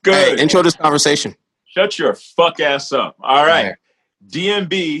Good. Hey, intro this conversation. Shut your fuck ass up. All right.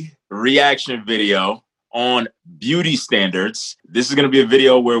 DMB reaction video on beauty standards. This is going to be a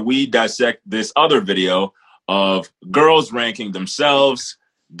video where we dissect this other video of girls ranking themselves,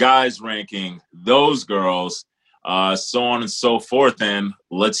 guys ranking those girls, so on and so forth. And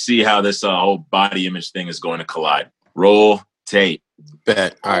let's see how this whole body image thing is going to collide. Roll tape.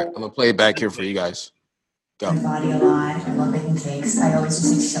 Bet. All right, I'm gonna play it back here for you guys. Go. My body a lot. I love baking cakes. I always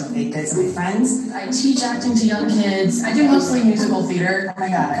just like show baked goods to my friends. I teach acting to young kids. I do mostly musical theater. Oh my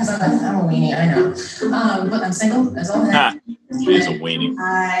god, because I'm a weenie, I know. But I'm single, as all that. She's a weenie.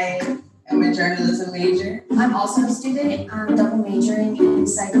 I am a journalism major. I'm also a student. I'm double majoring in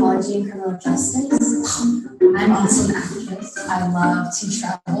psychology and criminal justice. I'm also an actress. I love to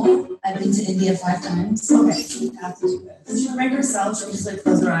travel. I've been to India 5 times. Okay, we have to do this. She'll make herself. She'll just like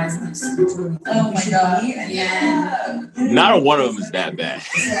close her eyes and like. Oh my god. Yeah. Not one of them is that bad.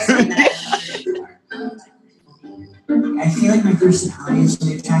 I feel like my personality is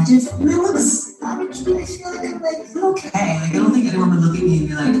really attractive. My looks, I feel like I'm like okay. Like I don't think anyone would look at me and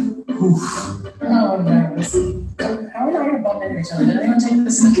be like, oof. Oh no. How are we not gonna bump into each other? Did anyone take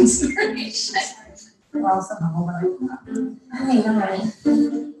this into consideration? We're also humble, but I know.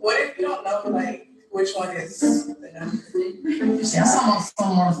 What if you don't know like which one is the number? Yeah,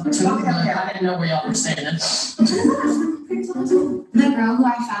 some more of the two. Okay. I didn't know where y'all were standing. The girl who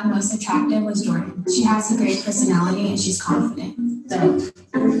I found most attractive was Jordan. She has a great personality and she's confident. So,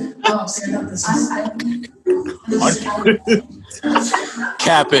 oh, see, I thought this was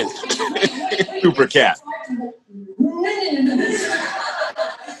Cap it. Super cat.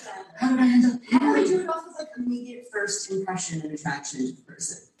 How do I do it off of like immediate first impression and attraction to the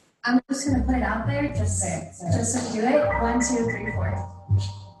person? I'm just gonna put it out there. Just say it. Just do it. 1, 2, 3,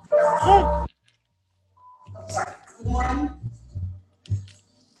 4. Sorry. 1,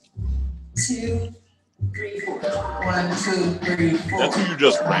 2, 3, 4. 1, 2, 3, 4. That's who you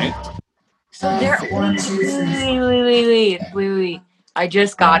just ranked? So they're 1, 2, 3. wait. I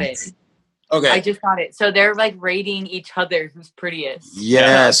just got it. Okay. I just got it. So they're like rating each other who's prettiest.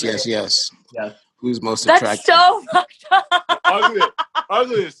 Yes. Yeah. Who's most That's attractive? so fucked up.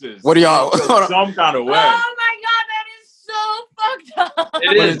 Ugly this is. What do y'all? Some kind of way. Oh my god, that is so fucked up.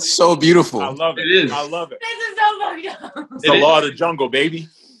 But it's so beautiful. I love it. It is. I love it. This is so fucked up. It's the law of the jungle, baby.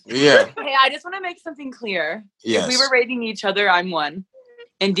 Yeah. Hey, I just want to make something clear. Yes. If we were rating each other, I'm 1.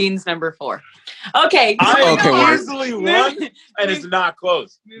 And Dean's number 4. Okay. I Okay, am word. easily 1, and it's not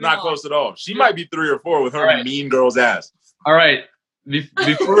close. Not on. close at all. She might be 3 or 4 with her Right. mean girl's ass. All right.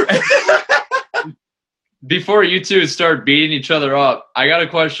 Before before you two start beating each other up, I got a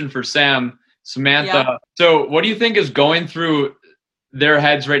question for Sam, Samantha. Yeah. So what do you think is going through their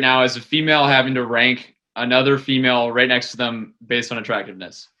heads right now as a female having to rank another female right next to them based on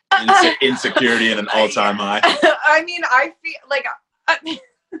attractiveness? Insecurity at an all-time high. I mean, I feel like... Can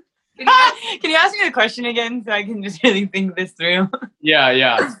you ask me the question again so I can just really think this through?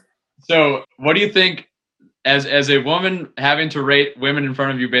 Yeah. So what do you think as a woman having to rate women in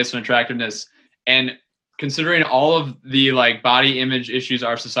front of you based on attractiveness, and considering all of the like body image issues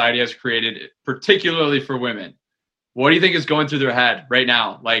our society has created, particularly for women, what do you think is going through their head right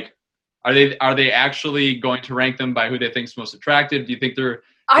now? Like, are they actually going to rank them by who they think is most attractive? Do you think they're...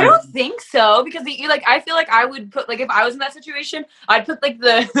 I don't think so, because I feel like I would put, like, if I was in that situation, I'd put like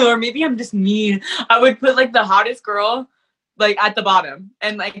or maybe I'm just mean, I would put like the hottest girl like at the bottom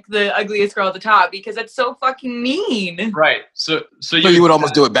and like the ugliest girl at the top, because that's so fucking mean. Right. So you would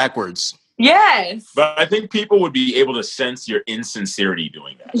almost do it backwards. Yes. But I think people would be able to sense your insincerity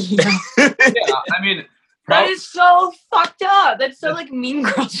doing that. Yeah, I mean, that is so fucked up. That's so like mean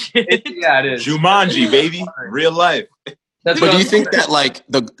girl shit. Yeah, it is. Jumanji, baby. Real life. That's But what do I you was think wondering. that like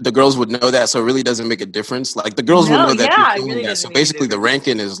the girls would know that, so it really doesn't make a difference? Like the girls would No, know that yeah, it you're doing really that. doesn't So make a basically, the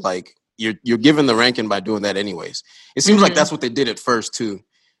ranking is like you're given the ranking by doing that anyways. It seems like that's what they did at first too,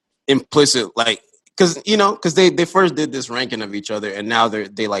 implicit, like because they first did this ranking of each other, and now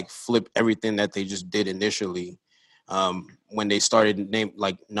they like flip everything that they just did initially when they started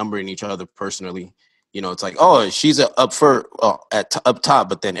numbering each other personally. It's like, oh, she's up top,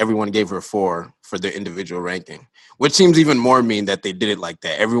 but then everyone gave her 4 for their individual ranking, which seems even more mean that they did it like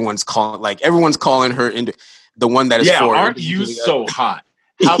that. Everyone's calling her the one that is 4. Aren't you so hot?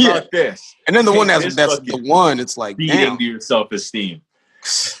 How about this? And then the one Take that's this the fucking one, it's like, beating damn. to your self-esteem.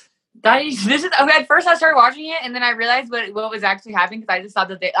 This is okay. At first, I started watching it, and then I realized what was actually happening, because I just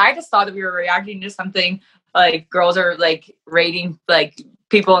thought that we were reacting to something like girls are like rating like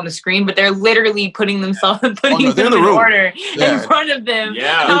people on the screen, but they're literally putting themselves they're them in the in room. order Yeah. in front of them.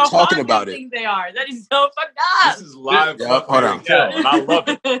 Yeah. They're How talking hot about they it. think they are. That is so fucked up. This is live. Yep, fucking hold on. kill, and I love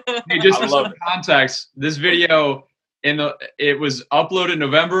it. Hey, just I for love some it. context, this video it was uploaded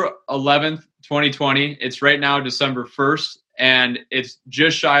November 11th, 2020. It's right now December 1st, and it's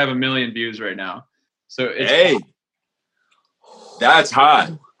just shy of 1 million views right now. So it's Hey, that's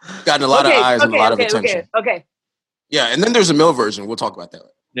hot. Gotten a lot of eyes and a lot of attention. Okay. Yeah, and then there's a male version. We'll talk about that.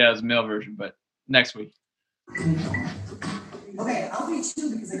 yeah, it's a male version, but next week. Okay, I'll be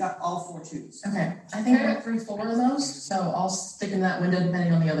 2 because I got all 4 2s. Okay, I think I got 3 4 of those, so I'll stick in that window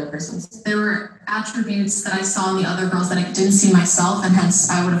depending on the other person's. There were attributes that I saw in the other girls that I didn't see myself, and hence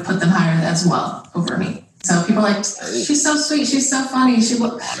I would have put them higher as well over me. So people are like, she's so sweet, she's so funny,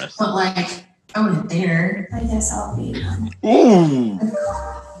 but like, I wouldn't date her. I guess I'll be. Ooh.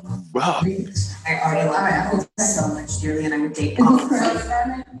 Wow. I already love Apple so much dearly, and I would date all of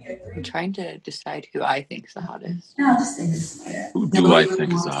them. I'm trying to decide who I think is the hottest. No, I'll just say this. Who do I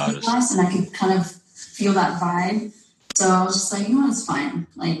think is the hottest? And I could kind of feel that vibe. So I was just like, you know, it's fine.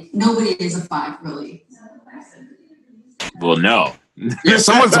 Like, nobody is a 5, really. Well, no. Yeah,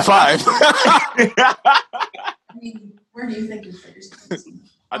 someone's a 5. I mean, where do you think your figures?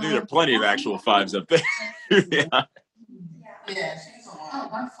 I think there are plenty of actual 5s up there. Yeah. Yeah, she's on Oh,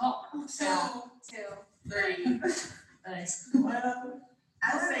 my fault. 2, 3. Nice. Well,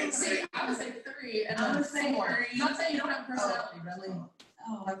 I would say 3, and I'm gonna say 4. I'm not saying you don't have personality, but I'm like,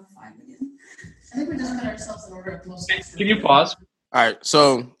 Oh, I'm 5 again. I think we just put ourselves in order of most. Can you pause? All right,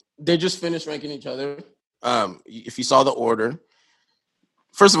 so they just finished ranking each other. If you saw the order,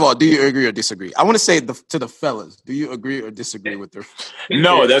 first of all, do you agree or disagree? I want to say to the fellas, do you agree or disagree with their?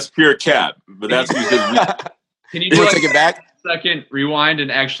 No, that's pure cap. But that's because Can you You do want to like take it back? a second rewind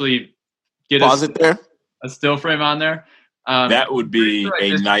and actually get Pause it there. a still frame on there? that would be Right, a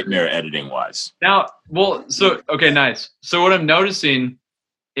this- nightmare editing wise. Now, well, so okay, nice. So what I'm noticing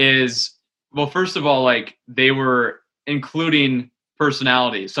is, well, first of all, like they were including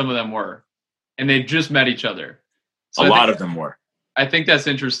personality. Some of them were, and they just met each other. So A lot of them were. I think that's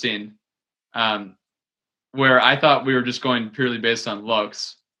interesting. Where I thought we were just going purely based on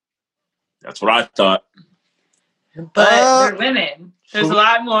looks. That's what I thought. But they're women. There's a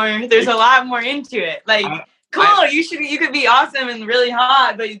lot more. There's a lot more into it. Like, cool. You could be awesome and really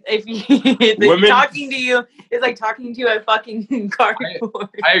hot, but if you Women- talking to you is like talking to a fucking cardboard.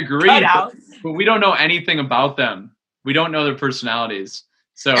 I agree, cutout. but we don't know anything about them. We don't know their personalities.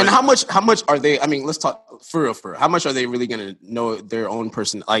 So And how much are they? I mean, let's talk for real. How much are they really gonna know their own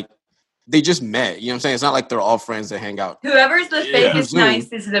person? Like, they just met. You know what I'm saying? It's not like they're all friends that hang out. Whoever's the Yeah. fakest nice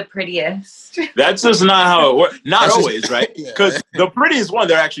is the prettiest. That's just not how it works. Not That's just- always, right? Yeah. Because the prettiest one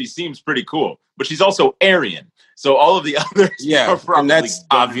there actually seems pretty cool, but she's also Aryan. So all of the others Yeah, are probably and that's done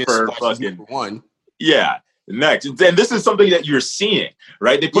obvious. for why she's fucking number 1. yeah. Next, and this is something that you're seeing,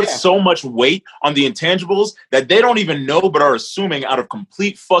 right? They put Yeah. so much weight on the intangibles that they don't even know, but are assuming out of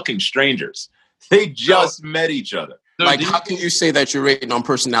complete fucking strangers. They just met each other. So Like, do you how can you say that you're rating on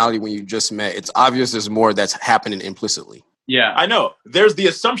personality when you just met? It's obvious there's more that's happening implicitly. yeah, I know. There's the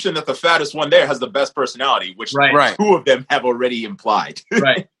assumption that the fattest one there has the best personality, which right, Right. 2 of them have already implied.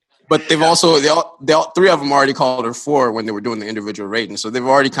 right. But they've also, they all 3 of them already called her 4 when they were doing the individual rating. So they've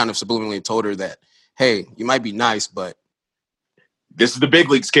already kind of subliminally told her that, hey, you might be nice, but This is the big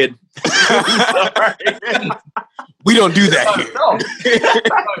leagues, kid. we don't do that here.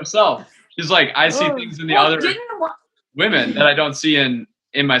 By herself. She's like, I see things in the other women that I don't see in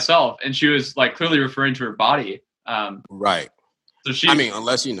myself, and she was like clearly referring to her body. Right. So she, I mean,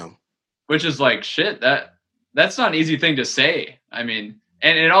 unless you know. which is like shit. That's not an easy thing to say. I mean,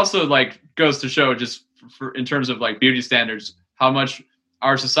 and it also like goes to show just for in terms of like beauty standards how much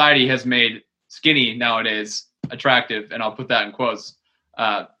our society has made skinny nowadays attractive, and I'll put that in quotes.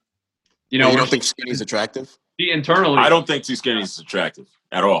 You know, You don't think skinny is attractive? she internally. I don't think too skinny is attractive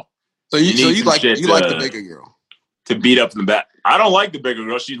at all. So You need you some like shit the bigger girl. To beat up in the back. I don't like the bigger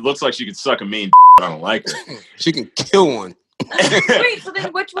girl. She looks like she could suck a mean. I don't like her. She can kill one. Wait, so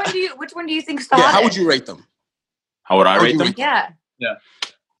then which one do you think's the Yeah, hottest? how would you rate them? How would I How would rate you them? rate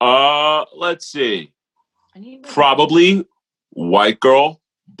Yeah. Let's see. I need Probably white girl,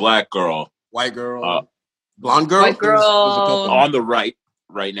 black girl, White girl, Uh, blonde girl. White girl. There's a couple. on the right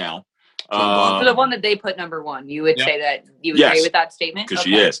now. So the one that they put number 1, you would Yeah. say that you would Yes. agree with that statement? Because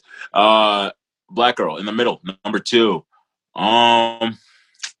she is. Black girl in the middle, number 2. God.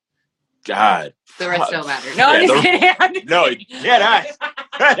 The rest don't matter. No, Yeah, I'm just kidding. I'm just No, kidding. yeah,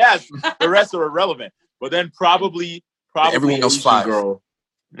 that. Yes, the rest are irrelevant. But then probably Everyone else Asian 5. girl.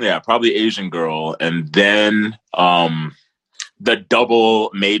 Yeah, probably Asian girl, and then the double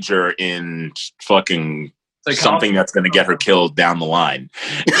major in fucking something that's going to get her killed down the line.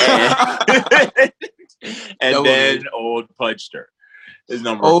 And then Old punched her. Is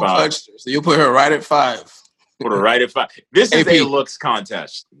number 5. Punched her. So you'll put her right at 5. Put her right at 5. This is a looks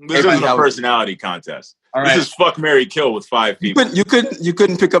contest. This isn't a personality contest. All right. This is fuck, marry, kill with 5 people. You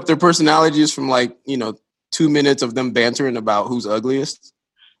couldn't pick up their personalities from 2 minutes of them bantering about who's ugliest.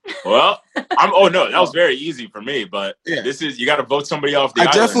 Well, that was very easy for me. But this is, you got to vote somebody off the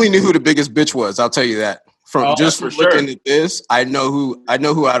island. Definitely knew who the biggest bitch was. I'll tell you that. From looking at this, I know who I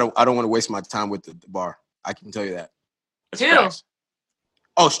don't want to waste my time with at the bar. I can tell you that. Two.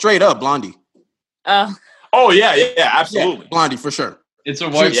 Oh, straight up, Blondie. Oh yeah, absolutely. Yeah, Blondie for sure. It's a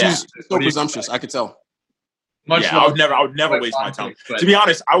white. She's so presumptuous. I could tell. I would never waste my time. To be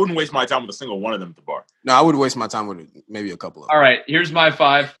honest, I wouldn't waste my time with a single one of them at the bar. No, I would waste my time with maybe a couple of them. All right, here's my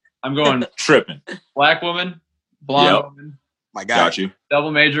 5. I'm going tripping. Black woman, blonde woman. My God. Got you.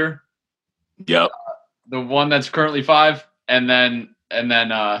 Double major. Yep. The one that's currently 5, and then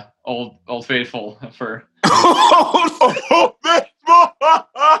Old Faithful for. Old Faithful.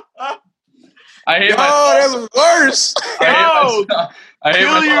 I hate that was worse.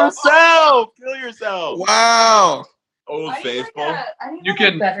 Kill yourself. Wow. Old Faithful. You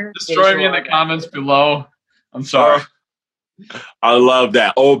can destroy me in the comments below. I'm sorry. I love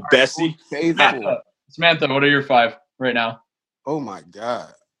that. Old Bessie. Samantha, what are your 5 right now? Oh my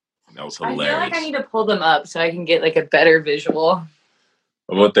God. That was I hilarious. feel like I need to pull them up so I can get a better visual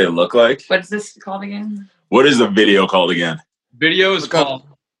of what they look like. What's this called again? What is the video called again? Video is called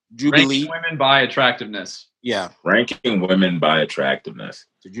Jubilee. Ranking Women by Attractiveness. Yeah. Ranking women by attractiveness.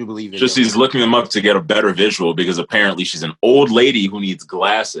 Did you believe it? Just he's looking them up to get a better visual because apparently she's an old lady who needs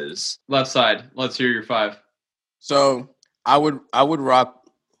glasses. Left side. Let's hear your 5. So I would rock.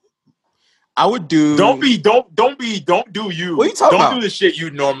 I would do. Don't do you. What are you talking Don't about? do the shit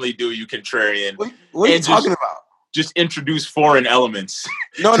you normally do, you contrarian. What are you talking about? Just introduce foreign elements.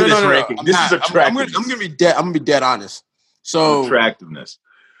 No. Ranking. This is attractiveness. I'm gonna be dead honest. So attractiveness.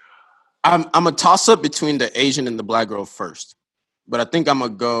 I'm a toss up between the Asian and the black girl first, but I think I'm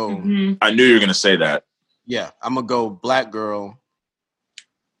gonna go. Mm-hmm. I knew you were gonna say that. Yeah, I'm gonna go black girl,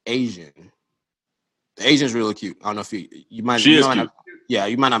 Asian. The Asian's really cute. I don't know if you might. She is cute. Yeah,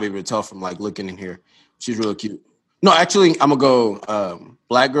 you might not be able to tell from looking in here. She's really cute. No, actually, I'm gonna go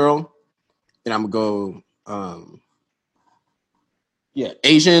black girl, and I'm gonna go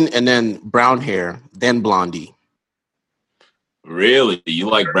Asian, and then brown hair, then blondie. Really, you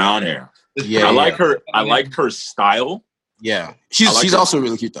like brown hair? Yeah, I like her. I like her style. Yeah, she's also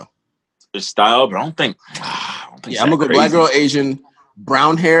really cute though. Her style, but I don't think. Yeah, I'm gonna go black girl, Asian,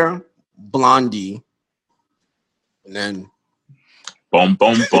 brown hair, blondie, and then. Boom,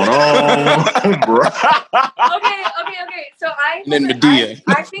 boom, boom. Okay. So and then Medea.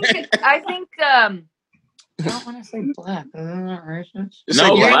 I think. I don't want to say black. Is that not racist?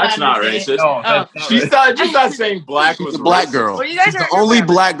 No, black's not racist. No, she's not saying black was the black racist. girl. Well, you guys she's are the only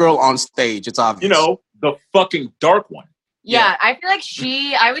black girl on stage. It's obvious. The fucking dark one. Yeah, I feel like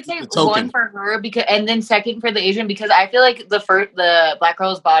I would say one for her and then second for the Asian because I feel like the black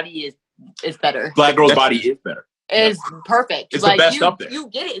girl's body is better. Black girl's body is better. Is perfect. It's the best up there. You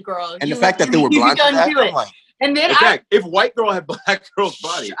get it, girl. And the fact that they were blind to that, I'm like, and then if white girl had black girl's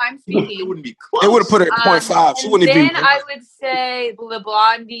body, I'm speaking. It wouldn't be close. They would have put her at 0.5. She wouldn't Then be. I would say the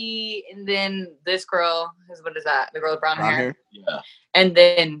blondie, and then this girl. What is that? The girl with brown hair. Yeah. And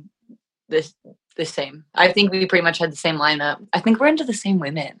then the same. I think we pretty much had the same lineup. I think we're into the same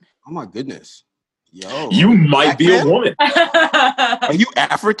women. Oh my goodness. Yo. You might be a woman. Are you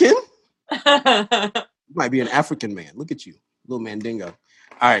African? You might be an African man. Look at you, little mandingo.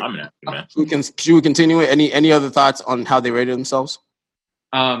 All right. I'm an African man. Should we continue? Any other thoughts on how they rated themselves?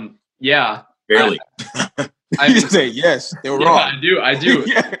 Yeah. Barely. I say yes. They were wrong. I do.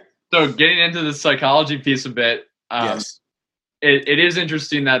 Yeah. So getting into the psychology piece a bit. Yes. It is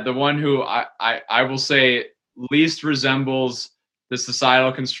interesting that the one who I will say least resembles the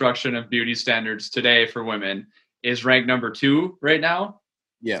societal construction of beauty standards today for women is ranked number 2 right now.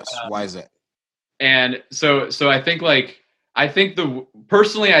 Yes. Why is that? And so I think I think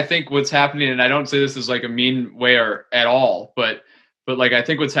what's happening, and I don't say this as a mean way or at all, but I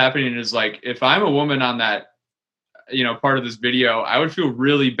think what's happening is if I'm a woman on that, part of this video, I would feel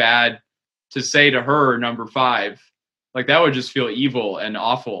really bad to say to her number 5, that would just feel evil and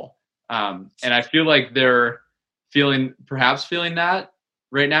awful. And I feel like they're perhaps feeling that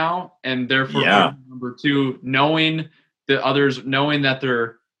right now. And therefore number 2, knowing that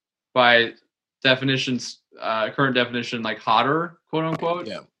they're by definitions, current definition, hotter, quote unquote.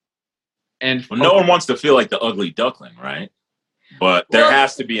 Yeah. And no one wants to feel like the ugly duckling, right? But there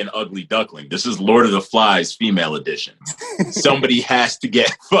has to be an ugly duckling. This is Lord of the Flies female edition. Somebody has to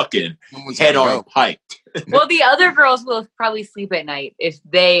get fucking head on piped. Well, the other girls will probably sleep at night if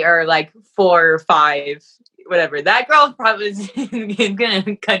they are like 4 or 5, whatever. That girl probably is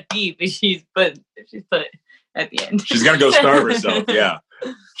gonna cut deep if she's put at the end. She's gonna go starve herself. Yeah,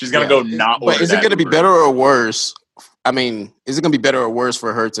 she's gonna go not. But is it gonna be better or worse? I mean, is it gonna be better or worse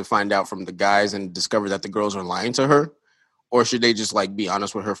for her to find out from the guys and discover that the girls are lying to her? Or should they just like be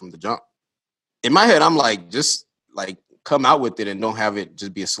honest with her from the jump? In my head, I'm like, just like come out with it and don't have it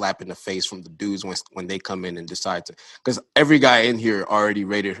just be a slap in the face from the dudes when they come in and decide to. Because every guy in here already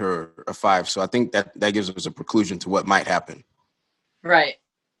rated her a 5. So I think that gives us a preclusion to what might happen. Right.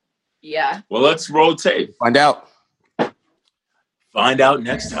 Yeah. Well, let's roll tape. Find out. Find out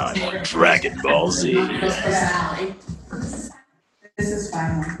next time on Dragon Ball Z. This is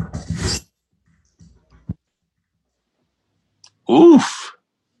final. Oof.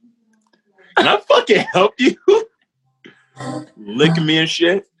 Can I fucking help you? Licking me and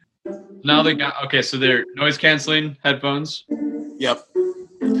shit. Now they got so they're noise canceling headphones. Yep.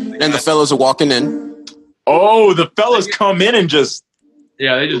 And the fellas are walking in. Oh, the fellas come in and just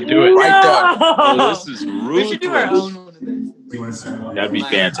they just do it right there. Oh, this is We ruthless. should do our own one of this. That'd be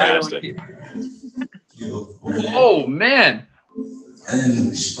fantastic. Oh man. And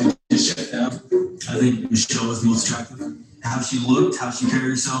then she shut down. I think Michelle was the most attractive. How she looked, how she carried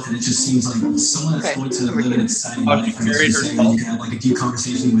herself, and it just seems like someone that's going to live an exciting life. And you can have like a deep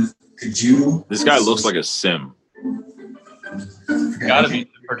conversation with. Could you? This guy looks like a sim. Gotta be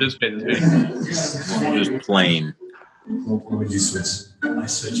participate in this video. Just plain. What would you switch? I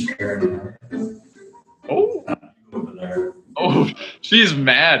switch her. Oh. Over there. Oh, she's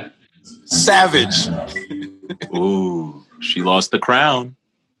mad. Savage. Ooh, she lost the crown.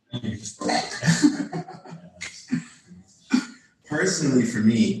 Personally, for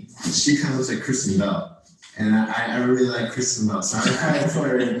me, she kind of looks like Kristen Bell, and I really like Kristen Bell, so I kind of put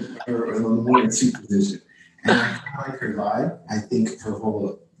her in the 1 or 2 position. And I kind of like her vibe. I think her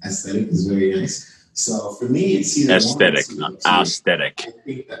whole aesthetic is very nice. So for me, it's either Aesthetic, not aesthetic. I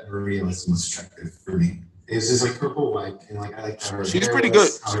think that Maria was most attractive for me. It's just like her whole vibe, and like I like how her She's hair pretty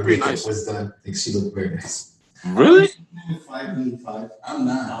was, good. how She's her pretty makeup nice. was done. I think she looked very nice. Really? 5. I'm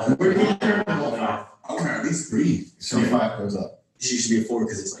not. We're going to I want her at least 3. So 5 goes up. She should be a 4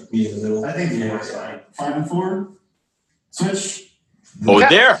 because it's like me in the middle. I think 4 is like 5 and 4. Switch. Oh,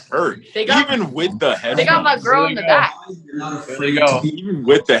 they're hurt. They got- Even with the headphones. They got my girl in the back. You're not There afraid you go. to be. Even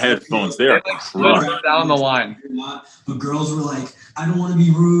with the headphones, they are crushed. Down the line. You're not. But girls were like, I don't want to be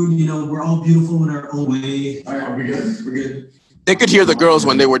rude. You know, we're all beautiful in our own way. All right, are we good? We're good. They could hear the girls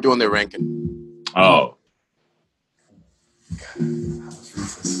when they were doing their ranking. Oh.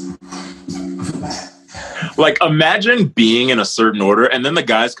 Like, imagine being in a certain order, and then the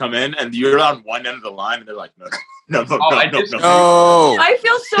guys come in, and you're on one end of the line, and they're like, no. Oh. I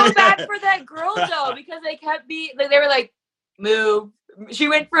feel so bad for that girl though because they kept they were like, move. She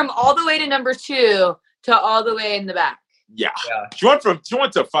went from all the way to number 2 to all the way in the back. Yeah. She went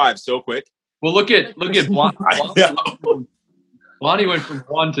to 5 so quick. Well, look at Blondie. I know. Blondie went from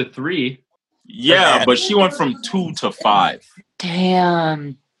 1 to 3. Yeah, but she went from 2 to 5.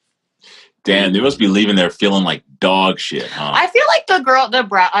 Damn. Damn, they must be leaving there feeling like dog shit, huh? I feel like the girl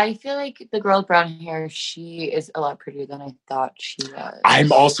with brown hair, she is a lot prettier than I thought she was.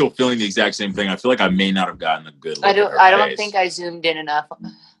 I'm also feeling the exact same thing. I feel like I may not have gotten a good look I at her don't face. think I zoomed in enough.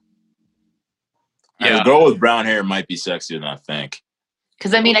 Yeah, the girl with brown hair might be sexier than I think.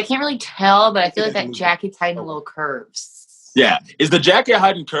 Because I mean, I can't really tell, but I feel like that jacket's hiding little curves. Yeah. Is the jacket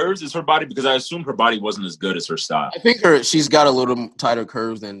hiding curves? Is her body? Because I assume her body wasn't as good as her style. I think she's got a little tighter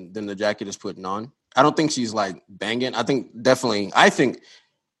curves than the jacket is putting on. I don't think she's like banging. I think,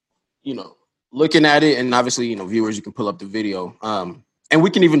 you know, looking at it, and obviously, you know, viewers, you can pull up the video. And we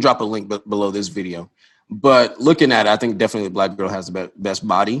can even drop a link below this video. But looking at it, I think definitely the black girl has the best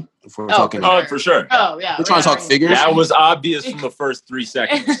body. If we're talking, for sure. Oh, yeah. We're trying to talk figures. That was obvious from the first 3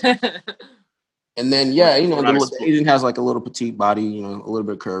 seconds. And then, yeah, you know, the Asian has like a little petite body, you know, a little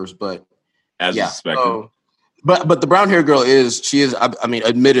bit of curves, but As expected. But the brown hair girl I mean,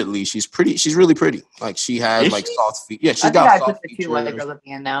 admittedly, she's really pretty. Like she has Is like she? soft feet. Yeah, she's I got think I soft put the 2 other girls at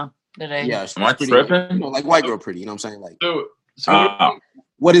the end now. Did I? Yeah, she's Am I pretty, tripping? you know, like white girl pretty. You know what I'm saying? Like, So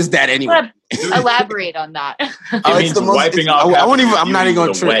what is that anyway? Elaborate on that. It means wiping off. I won't even. I'm not even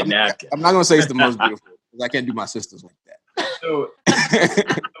going to the wet trip. napkin. I'm not going to say it's the most beautiful. I can't do my sisters like that. So,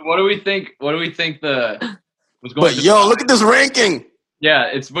 what do we think? What do we think was going? But yo, look at this ranking. Yeah,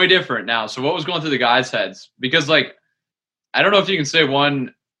 it's way different now. So, what was going through the guys' heads? Because, like, I don't know if you can say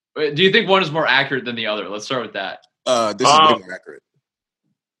one. Do you think one is more accurate than the other? Let's start with that. This is way more accurate.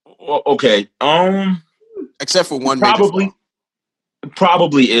 Okay. Except for one major flaw.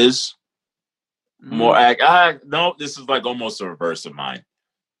 Probably is more no, this is like almost the reverse of mine.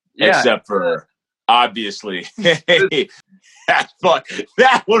 Yeah. Except for obviously that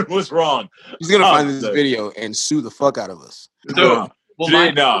one was wrong. He's gonna find this video and sue the fuck out of us. So,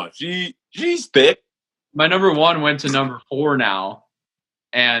 she's thick. My number 1 went to number 4 now,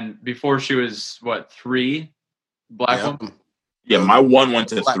 and before she was 3, black woman. Yeah, my 1 went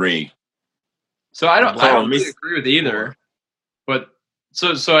to 3. So I don't really agree with either, but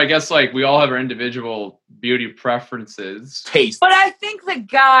so I guess like we all have our individual beauty preferences, taste. But I think the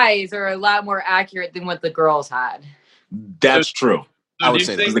guys are a lot more accurate than what the girls had. That's true. So I would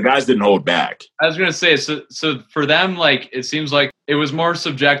say because the guys didn't hold back. I was gonna say so for them, like it seems like it was more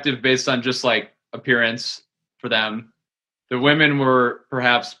subjective based on just like appearance for them. The women were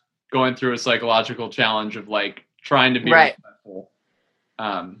perhaps going through a psychological challenge of like trying to be respectful.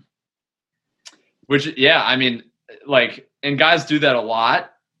 Which I mean, like, and guys do that a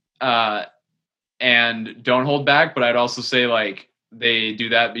lot, and don't hold back. But I'd also say like they do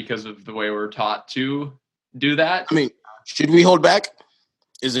that because of the way we're taught to do that. I mean, should we hold back?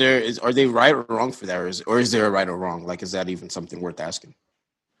 Are they right or wrong for that, or is there a right or wrong? Like, is that even something worth asking?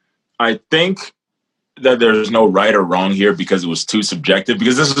 I think that there's no right or wrong here because it was too subjective.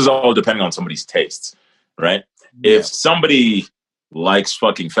 Because this is all depending on somebody's tastes, right? Yeah. If somebody likes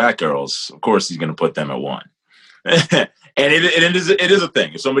fucking fat girls, of course he's going to put them at 1. And it is a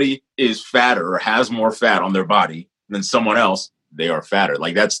thing. If somebody is fatter or has more fat on their body than someone else, they are fatter.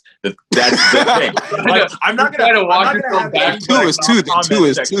 Like that's the thing. Like, I'm not going to walk yourself back. 2 is 2. 2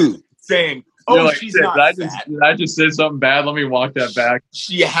 is 2. Saying, like, she's not fat. Did I just say something bad? Let me walk that back.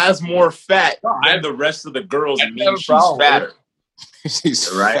 She has more fat than the rest of the girls. It means she's fatter.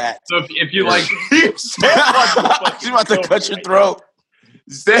 She's right. Fat. So if you like, she's about to cut your throat.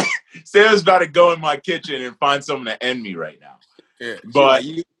 Sarah's about to go in my kitchen and find something to end me right now. Yeah, but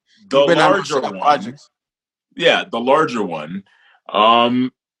the larger one, the larger one,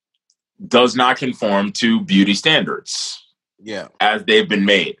 does not conform to beauty standards. Yeah, as they've been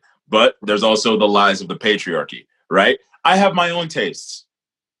made. But there's also the lies of the patriarchy, right? I have my own tastes.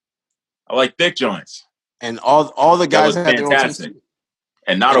 I like thick joints, and all the guys have their own tastes.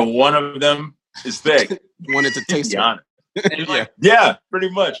 And not a one of them is thick. Wanted to taste it. Yeah,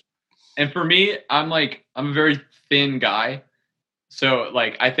 pretty much. And for me, I'm a very thin guy. So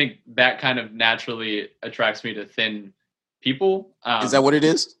like I think that kind of naturally attracts me to thin people. Is that what it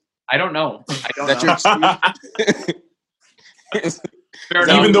is? I don't know.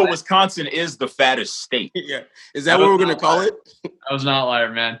 Even though Wisconsin is the fattest state. Yeah. Is that what we're gonna call it? I was not a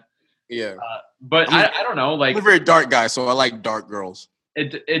liar, man. Yeah. But I don't know. Like I'm a very dark guy, so I like dark girls.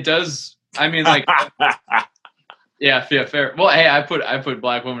 It does. I mean, like, yeah, fair. Well, hey, I put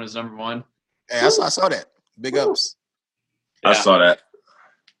black woman as number 1. Hey, I saw that. Big ups. Yeah. I saw that.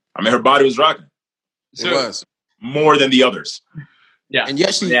 I mean, her body was rocking. It was more than the others. Yeah, and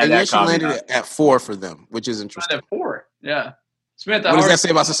yet she landed at 4 for them, which is interesting. At 4, yeah. Samantha, what does that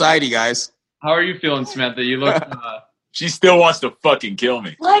say about society, guys? How are you feeling, Samantha? You look. She still wants to fucking kill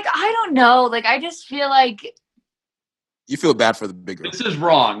me. Like, I don't know. Like, I just feel like. You feel bad for the big girl. This is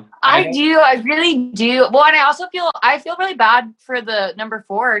wrong. I do. I really do. Well, and I feel really bad for the number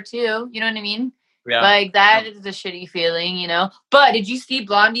 4 too. You know what I mean? Yeah. Like that is a shitty feeling, you know. But did you see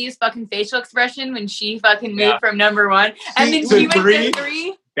Blondie's fucking facial expression when she fucking moved from number 1 and then she went to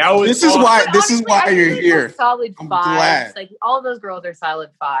 3? This is why you're here. Solid 5s. Glad. Like all of those girls are solid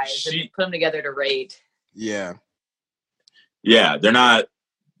 5s. And put them together to rate. Yeah. Yeah, they're not.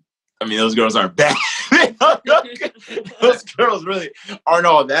 I mean, those girls aren't bad. Those girls really aren't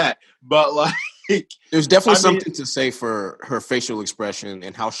all that. But like, there's definitely something to say for her facial expression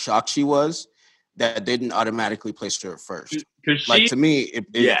and how shocked she was that didn't automatically place her at first. Like to me,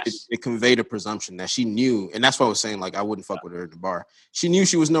 it conveyed a presumption that she knew, and that's why I was saying like I wouldn't fuck with her at the bar. She knew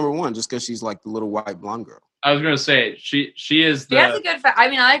she was number 1 just because she's like the little white blonde girl. I was gonna say she is. She has a good. I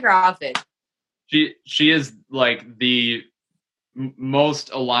mean, I like her outfit. She is like the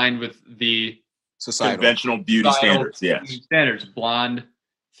most aligned with the conventional beauty standards. Yeah, standards: blonde,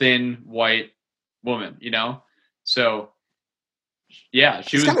 thin, white woman. You know, so. Yeah,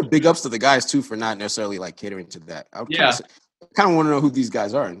 she was kind of big ups to the guys too for not necessarily like catering to that. I kind of want to know who these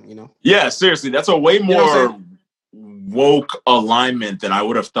guys are, you know? Yeah, seriously, that's a way more woke alignment than I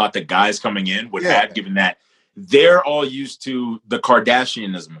would have thought the guys coming in would have, given that they're all used to the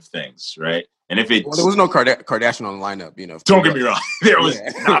Kardashianism of things, right? And if it's there was no Kardashian on the lineup, you know. Don't get me wrong, there was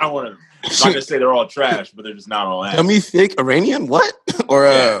not one of them. I'm not gonna say they're all trash, but they're just not all that. Tell me, thick Iranian, what or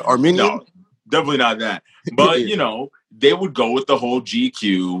Armenian? No. definitely not that. But you know, they would go with the whole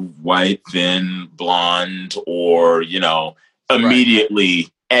GQ, white, thin, blonde, or you know,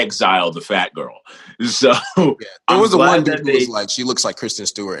 immediately exile the fat girl. So there was the one dude who was like, she looks like Kristen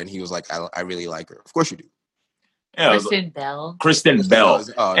Stewart, and he was like, I really like her. Of course you do. Yeah, Kristen Bell. Kristen Bell.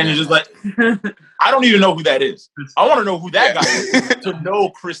 And it's just like, I don't even know who that is. I want to know who that guy is to know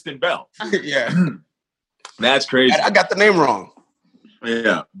Kristen Bell. Yeah. That's crazy. I got the name wrong.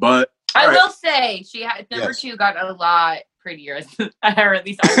 Yeah, but I will say she had number 2 got a lot prettier, or at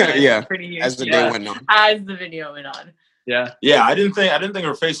least I thought prettier as the day went on. As the video went on. Yeah. Yeah, I didn't think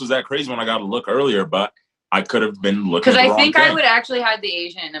her face was that crazy when I got a look earlier, but I could have been looking. Because I think I would actually have the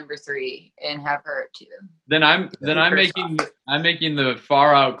Asian at number 3 and have her at 2. Then I'm making the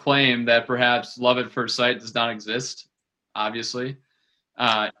far out claim that perhaps love at first sight does not exist. Obviously,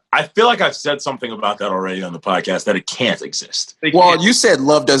 I feel like I've said something about that already on the podcast, that it can't exist. Well, you said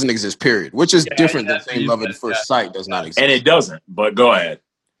love doesn't exist, period, which is different than saying love at first sight does not exist. And it doesn't, but go ahead.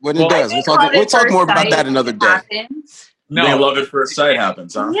 When it does, we'll talk more about that another day. No, love at first sight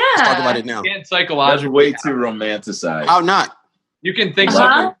happens, huh? Yeah. Let's talk about it now. You can't psychologically. That's way too romanticized. How not? You can think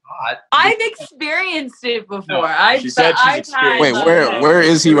something. I've experienced it before. Wait, where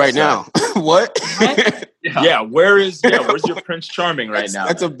is he right now? What? Yeah, where's your Prince Charming right now?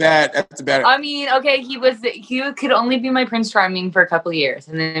 That's a bad. I mean, okay, he could only be my Prince Charming for a couple of years,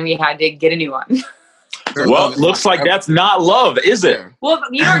 and then we had to get a new one. Well, looks like that's not love, is it? Well,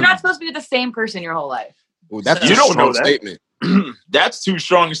 you're not supposed to be with the same person your whole life. Ooh, that's you a don't strong know that. statement. That's too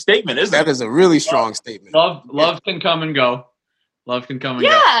strong a statement, isn't it? That is a really strong statement. Love can come and go. Love can come and go.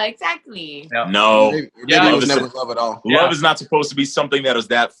 Yeah, exactly. Yeah. No. Maybe it was never love at all. Love is not supposed to be something that is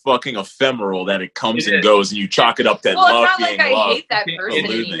that fucking ephemeral that it comes and goes and you chalk it up to love it's not being like love. I hate that person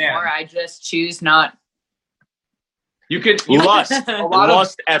anymore. I just choose not. You could lust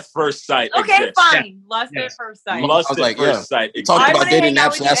at first sight. Okay, exists. fine. Lust at first sight. Lust at first sight. We talked about dating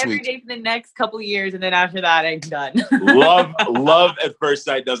apps last week. Every day for the next couple of years, and then after that, I'm done. love at first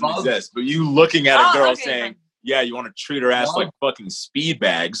sight doesn't exist. But you looking at a girl saying, fine. "Yeah, you want to treat her ass like fucking speed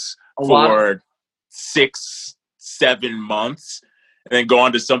bags for 6-7 months, and then go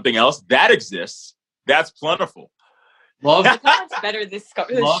on to something else," that exists. That's plentiful. Love. Look how much better this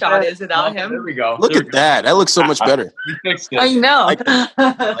shot is without him. There we go. Look at that. That looks so much better. We fixed it. I know.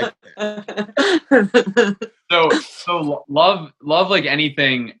 So love like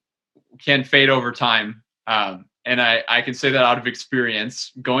anything can fade over time. And I can say that out of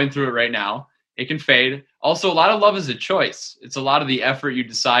experience, going through it right now. It can fade. Also, a lot of love is a choice. It's a lot of the effort you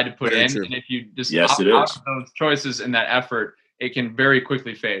decide to put in. True. And if you just Yes, it opt is. out of those choices and that effort, it can very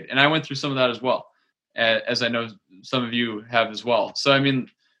quickly fade. And I went through some of that as well, as I know some of you have as well. So, I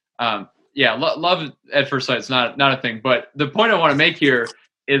mean, love at first sight is not a thing. But the point I want to make here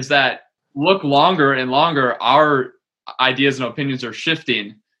is that look longer and longer, our ideas and opinions are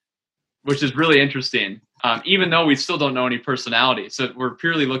shifting, which is really interesting, even though we still don't know any personality. So we're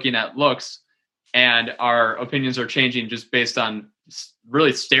purely looking at looks, and our opinions are changing just based on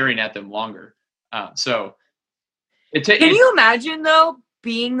really staring at them longer. Can you imagine, though,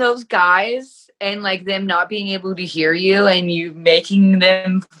 being those guys and like them not being able to hear you and you making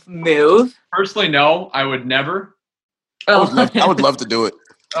them move? Personally, no, I would never. I would love to do it.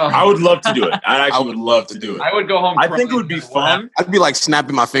 I would love to do it. I actually would love to do it. I would go home. I think it would be fun. I'd be like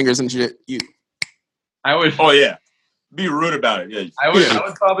snapping my fingers and shit. I would. Oh yeah, be rude about it. Yeah. I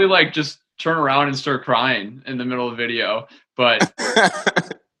would probably like just turn around and start crying in the middle of the video. But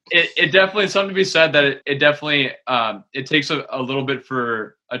it definitely is something to be said that it definitely it takes a little bit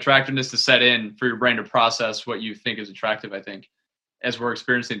for attractiveness to set in for your brain to process what you think is attractive. I think, as we're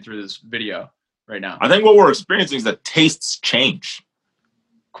experiencing through this video right now. I think what we're experiencing is that tastes change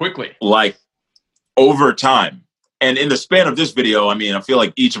quickly, like over time. And in the span of this video, I mean, I feel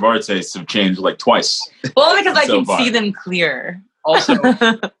like each of our tastes have changed like twice. Well, because I so can see them clear. Also,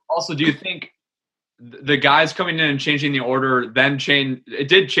 do you think the guys coming in and changing the order it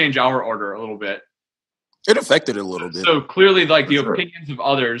did change our order a little bit? It affected it a little bit. So clearly, like the opinions of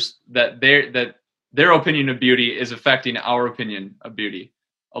others, that their opinion of beauty is affecting our opinion of beauty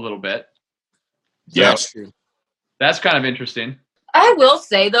a little bit. Yeah, that's true. That's kind of interesting. I will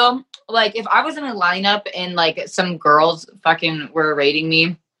say though, like if I was in a lineup and like some girls fucking were rating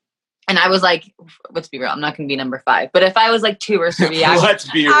me, and I was like, let's be real, I'm not gonna be number 5. But if I was like 2 or 3, let's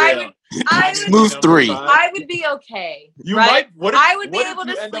be real. I would Smooth 3. I would be okay. You right? might. I would be able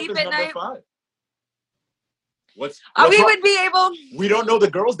to sleep at night. We would be able. We don't know the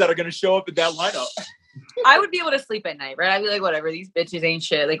girls that are going to show up in that lineup. I would be able to sleep at night, right? I'd be like, whatever, these bitches ain't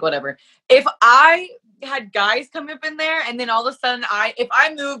shit, like whatever. If I had guys come up in there, and then all of a sudden, if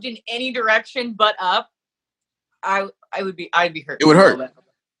I moved in any direction but up, I'd be hurt. It would hurt.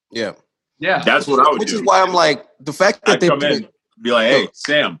 Yeah. Yeah. That's what I would do. Which is why I'm like, the fact that I'd come in, be like, hey,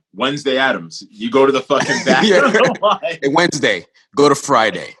 Sam, Wednesday Addams, you go to the fucking back. Hey, Wednesday, go to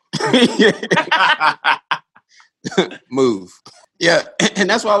Friday. Move. Yeah, and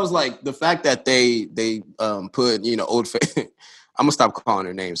that's why I was like, the fact that they put, you know, Old Faithful. I'm gonna stop calling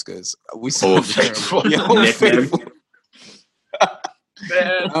her names because we Old Faithful. Yeah, Old Faithful.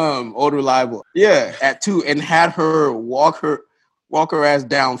 Old Reliable. Yeah, at 2, and had her walk her ass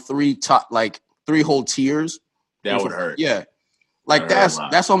down 3 whole tiers. That would hurt. Yeah, like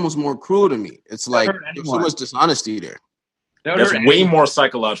that's almost more cruel to me. It's like there's so much dishonesty there. That's way more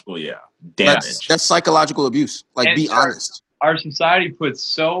psychological. Yeah, damage. That's psychological abuse. Like, and be honest. Our society puts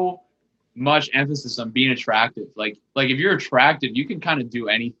so much emphasis on being attractive. Like if you're attractive, you can kind of do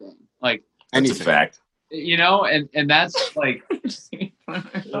anything. Like, that's a fact. You know, and that's like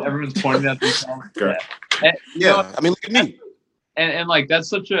everyone's pointing at themselves. Yeah, I mean, look at me. And like that's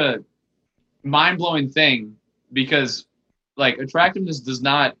such a mind-blowing thing because like attractiveness does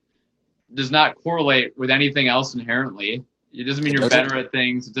not correlate with anything else inherently. It doesn't mean you're better at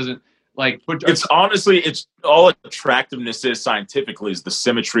things. It doesn't it's honestly all attractiveness is scientifically is the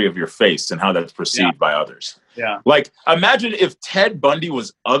symmetry of your face and how that's perceived by others. Yeah. Like, imagine if Ted Bundy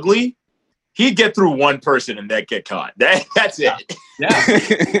was ugly, he'd get through one person and that get caught. That's it.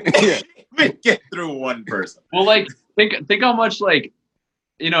 Yeah. He'd get through one person. Well, like think how much like,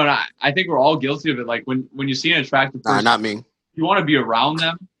 you know, and I think we're all guilty of it. Like when you see an attractive person, not me. You want to be around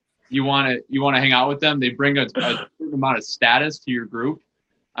them. You want to hang out with them. They bring a certain amount of status to your group.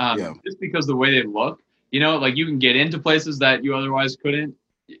 Just because the way they look, you know, like you can get into places that you otherwise couldn't.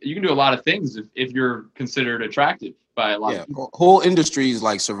 You can do a lot of things if you're considered attractive by a lot of people. Whole industries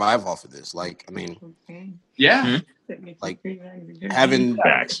like survive off of this. Like, I mean, like having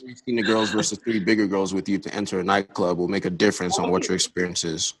 3 skinny girls versus 3 bigger girls with you to enter a nightclub will make a difference on what your experience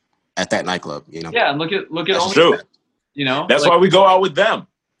is at that nightclub. You know. Yeah, and look at that's true. You know, that's why we go out with them.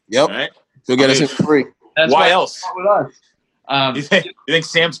 Yep. Right? So get us in free. That's why else? With us. You think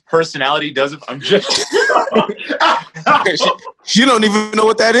Sam's personality does it? I'm just. She don't even know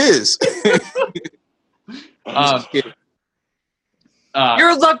what that is.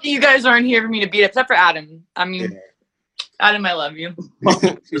 You're lucky you guys aren't here for me to beat up, except for Adam. I mean, Adam, I love you.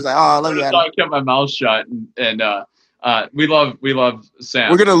 She's like, "Oh, I love you, Adam." I kept my mouth shut, and we love Sam.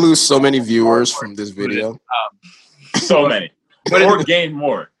 We're gonna lose so many viewers from this video. So many, or gain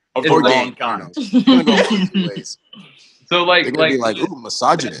more of the wrong kind. So like be like, ooh,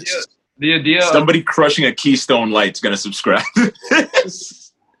 misogynist. The idea somebody crushing a Keystone Light's gonna subscribe.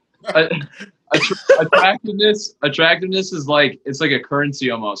 Attractiveness is like it's like a currency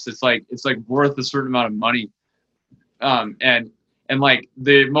almost. It's like worth a certain amount of money. And like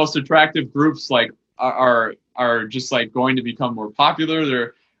the most attractive groups like are just like going to become more popular.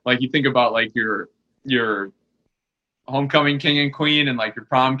 They're like you think about like your homecoming king and queen and like your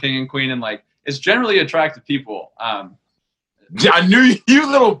prom king and queen and like it's generally attractive people. I knew you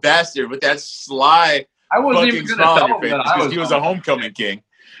little bastard with that sly. I wasn't even going to tell him because he was a homecoming king.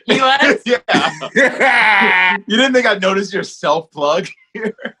 He was? Yeah. You didn't think I'd notice your self-plug?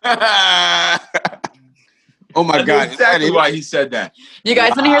 Oh my God. Exactly why he said that. You guys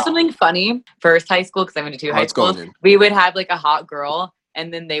want to hear something funny? First high school, because I went to 2 high schools, we would have like a hot girl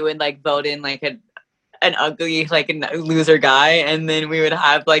and then they would like vote in like an ugly, like a loser guy, and then we would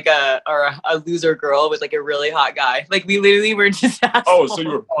have like a loser girl with like a really hot guy. Like we literally were just assholes. Oh, so you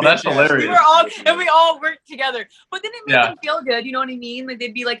were that's hilarious. We all worked together. But then it made them feel good, you know what I mean? Like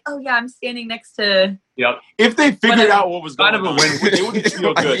they'd be like, oh yeah, I'm standing next to If they figured out what was going on, they wouldn't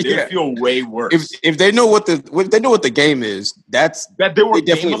feel good. They would feel way worse. If they know what the game is, that they were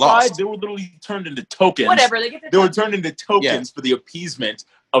definitely gamified, lost. they were literally turned into tokens. Whatever, they were turned into tokens for the appeasement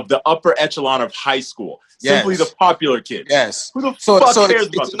of the upper echelon of high school. Simply the popular kids. Yes. Who the fuck cares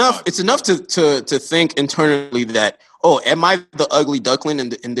about it's enough to think internally that, oh, am I the ugly duckling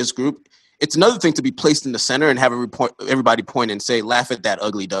in this group? It's another thing to be placed in the center and have everybody point and say, laugh at that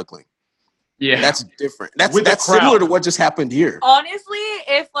ugly duckling. Yeah. That's different. That's similar to what just happened here. Honestly,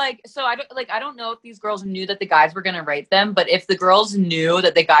 if I don't know if these girls knew that the guys were gonna rate them, but if the girls knew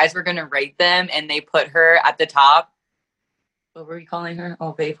that the guys were gonna rate them and they put her at the top, what were we calling her?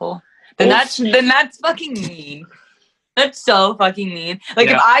 Oh, Faithful. Then that's fucking mean. That's so fucking mean. Like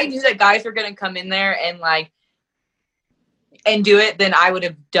if I knew that guys were gonna come in there and do it, then I would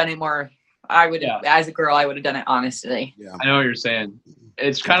have done it more. I would have, as a girl, I would have done it honestly. Yeah. I know what you're saying.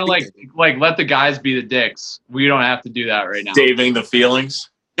 It's kind of like let the guys be the dicks. We don't have to do that right now. Saving the feelings.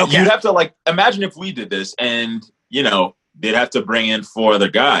 Okay. You'd have to like imagine if we did this, and you know they'd have to bring in 4 other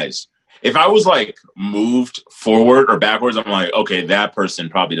guys. If I was like moved forward or backwards, I'm like, okay, that person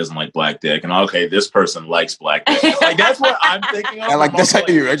probably doesn't like black dick, and okay, this person likes black dick. Like that's what I'm thinking of. I like that's how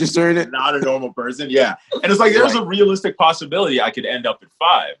you registered it. Not a normal person, yeah. And it's like there's a realistic possibility I could end up at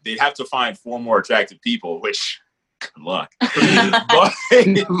 5. They'd have to find 4 more attractive people, which good luck. But,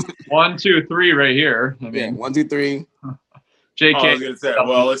 1, 2, 3 right here. I mean, Yeah, 1, 2, 3. JK. I was gonna say,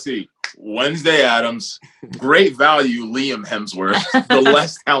 well, let's see. Wednesday Addams, great value, Liam Hemsworth, the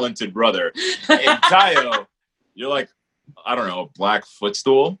less talented brother. And Tayo, you're like, I don't know, a black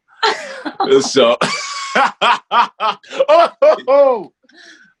footstool. So,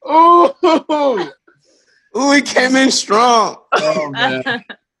 Ooh, he came in strong. Oh man.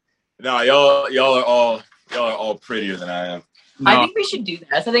 no, y'all are all prettier than I am. I No, think we should do this.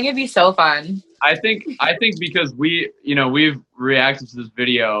 I think it'd be so fun. I think because we've reacted to this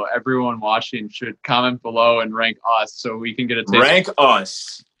video, everyone watching should comment below and rank us so we can get a taste. Rank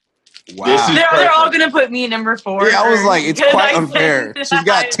us. Wow. This is They're all perfect. gonna put me number 4. Yeah, I was like, it's because quite I unfair. said She's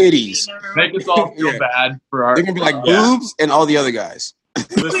got I'd titties. be number Make us all feel Yeah. bad for our. They're gonna be like Yeah. boobs and all the other guys.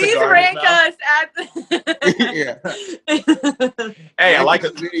 Please rank us at Yeah. Hey, I like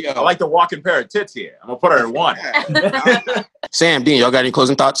video. the walking pair of tits here. I'm gonna put her at 1. Sam, Dean, y'all got any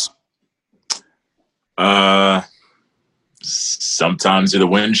closing thoughts? Sometimes you're the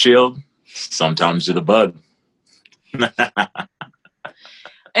windshield, sometimes you're the bud.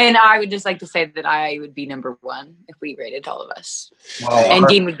 And I would just like to say that I would be number 1 if we rated all of us. Well, And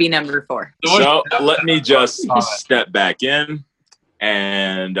Dean would be number 4. So let me just step back in.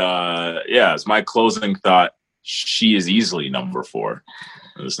 And as my closing thought, she is easily number 4.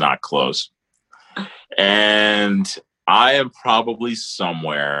 It's not close. And I am probably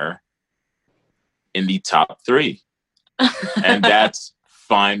somewhere in the top 3. And that's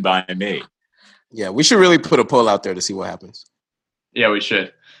fine by me. Yeah, we should really put a poll out there to see what happens. yeah, we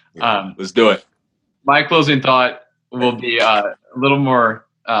should. Let's do it. My closing thought will be a little more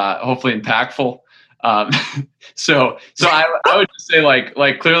hopefully impactful. So I would just say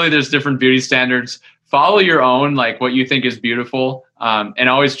like clearly there's different beauty standards. Follow your own, like what you think is beautiful, and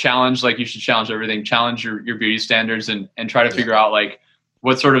always challenge. Like you should challenge everything. Challenge your beauty standards and try to figure out like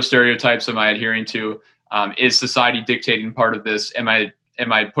what sort of stereotypes am I adhering to? Is society dictating part of this? Am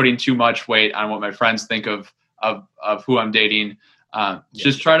I putting too much weight on what my friends think of who I'm dating?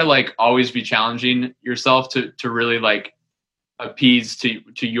 Just try to like always be challenging yourself to really like appease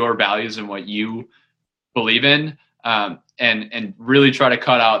to your values and what you believe in, and really try to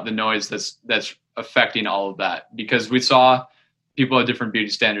cut out the noise that's affecting all of that, because we saw people have different beauty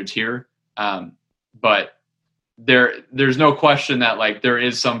standards here, but there's no question that like there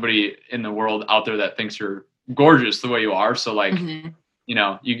is somebody in the world out there that thinks you're gorgeous the way you are. So like you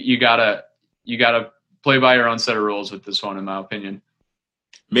know you gotta play by your own set of rules with this one, in my opinion.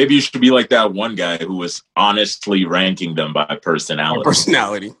 Maybe you should be like that one guy who was honestly ranking them by personality.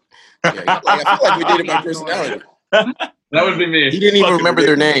 Personality. Yeah, like, I feel like we did it by personality. That would be me. He didn't even Fucking remember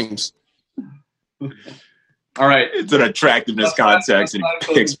their names. All right, It's an attractiveness context and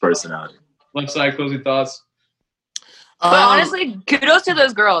he picks personality. left side closing thoughts. But honestly, kudos to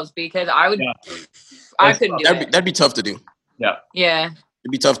those girls, because I would, I couldn't do it. That'd be tough to do. Yeah.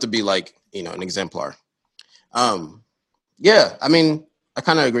 It'd be tough to be like, an exemplar. Yeah, I mean, I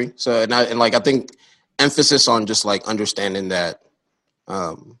kind of agree. So, and like, I think emphasis on just like understanding that,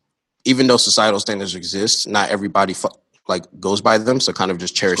 even though societal standards exist, not everybody like goes by them. So kind of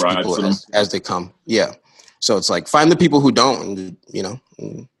just cherish people as they come. Yeah. So it's like, find the people who don't,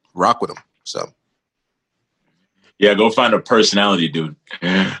 and rock with them. So. Yeah, go find a personality dude.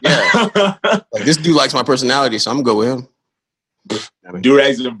 Yeah. Like this dude likes my personality, so I'm gonna go with him.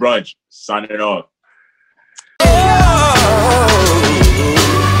 Do-rags and brunch. Signing off.